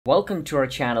Welcome to our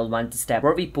channel One to Step,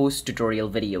 where we post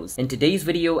tutorial videos. In today's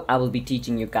video, I will be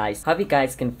teaching you guys how you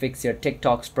guys can fix your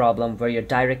TikTok's problem where your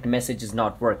direct message is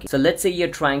not working. So let's say you're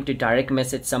trying to direct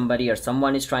message somebody or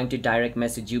someone is trying to direct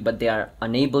message you but they are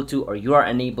unable to or you are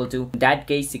unable to. In that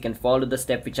case, you can follow the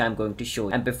step which I'm going to show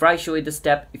you. And before I show you the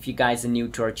step, if you guys are new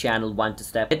to our channel One to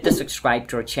Step, hit the subscribe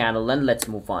to our channel and let's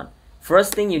move on.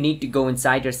 First thing, you need to go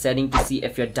inside your setting to see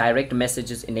if your direct message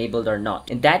is enabled or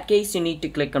not. In that case, you need to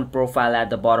click on profile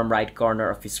at the bottom right corner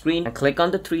of your screen and click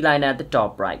on the three line at the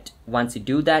top right. Once you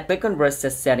do that, click on where it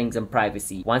says settings and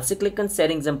privacy. Once you click on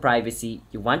settings and privacy,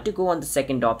 you want to go on the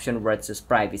second option where it says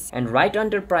privacy. And right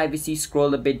under privacy,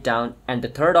 scroll a bit down and the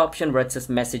third option where it says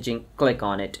messaging, click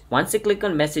on it. Once you click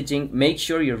on messaging, make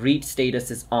sure your read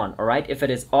status is on. Alright, if it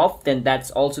is off, then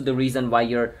that's also the reason why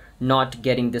you're not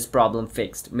getting this problem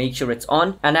fixed. Make sure it's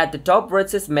on, and at the top where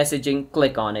it says messaging,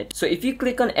 click on it. So if you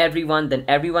click on everyone, then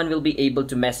everyone will be able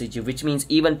to message you, which means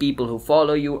even people who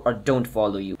follow you or don't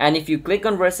follow you. And if you click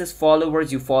on where it says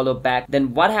followers, you follow back,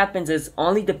 then what happens is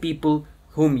only the people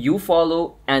whom you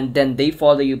follow and then they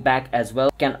follow you back as well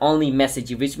can only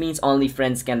message you, which means only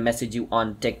friends can message you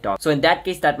on TikTok. So in that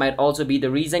case, that might also be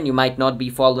the reason you might not be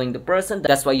following the person.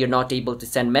 That's why you're not able to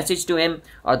send message to him,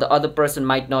 or the other person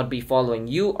might not be following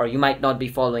you, or you might not be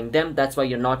following them. That's why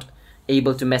you're not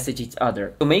able to message each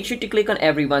other. So make sure to click on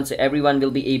everyone so everyone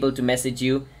will be able to message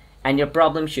you and your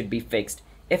problem should be fixed.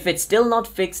 If it's still not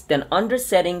fixed, then under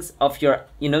settings of your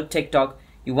TikTok,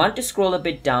 you want to scroll a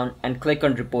bit down and click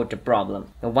on report a problem.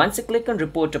 Now once you click on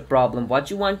report a problem, what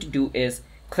you want to do is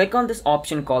click on this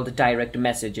option called direct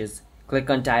messages. Click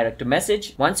on direct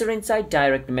message. Once you're inside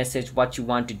direct message, what you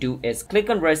want to do is click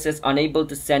on where it says unable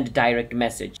to send direct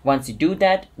message. Once you do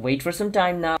that, wait for some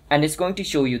time now and it's going to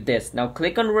show you this. Now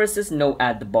click on where it says no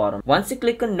at the bottom. Once you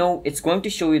click on no, it's going to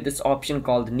show you this option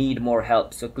called need more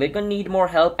help. So click on need more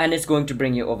help and it's going to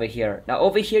bring you over here. Now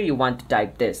over here you want to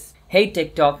type this. Hey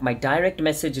TikTok, my direct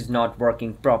message is not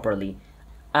working properly.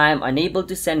 I am unable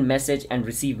to send message and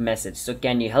receive message. So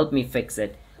can you help me fix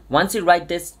it? Once you write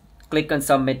this, click on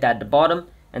submit at the bottom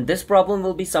and this problem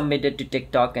will be submitted to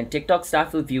TikTok and TikTok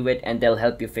staff will view it and they'll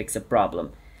help you fix a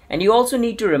problem. And you also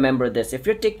need to remember this. If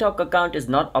your TikTok account is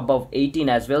not above 18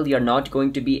 as well, you're not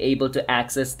going to be able to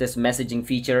access this messaging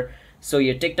feature. So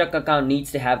your TikTok account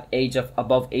needs to have age of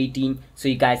above 18 so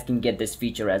you guys can get this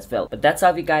feature as well. But that's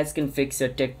how you guys can fix your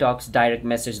TikTok's direct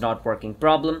message not working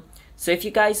problem. So if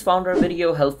you guys found our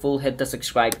video helpful, hit the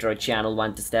subscribe to our channel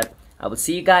One to Step. I will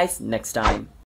see you guys next time.